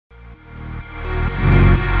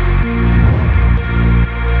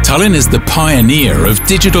Tallinn is the pioneer of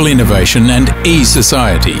digital innovation and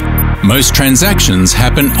e-society. Most transactions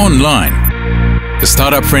happen online. The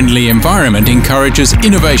startup-friendly environment encourages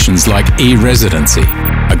innovations like e-residency,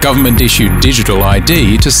 a government-issued digital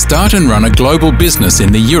ID to start and run a global business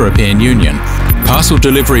in the European Union. Parcel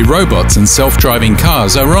delivery robots and self-driving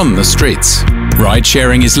cars are on the streets.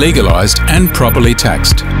 Ride-sharing is legalized and properly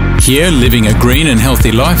taxed. Here, living a green and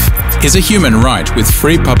healthy life is a human right with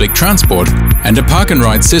free public transport and a park and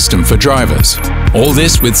ride system for drivers. All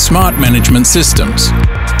this with smart management systems.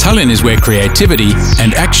 Tallinn is where creativity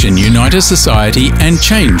and action unite a society and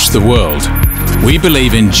change the world. We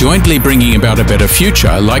believe in jointly bringing about a better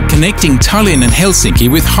future, like connecting Tallinn and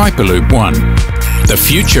Helsinki with Hyperloop One. The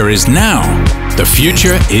future is now. The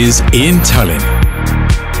future is in Tallinn.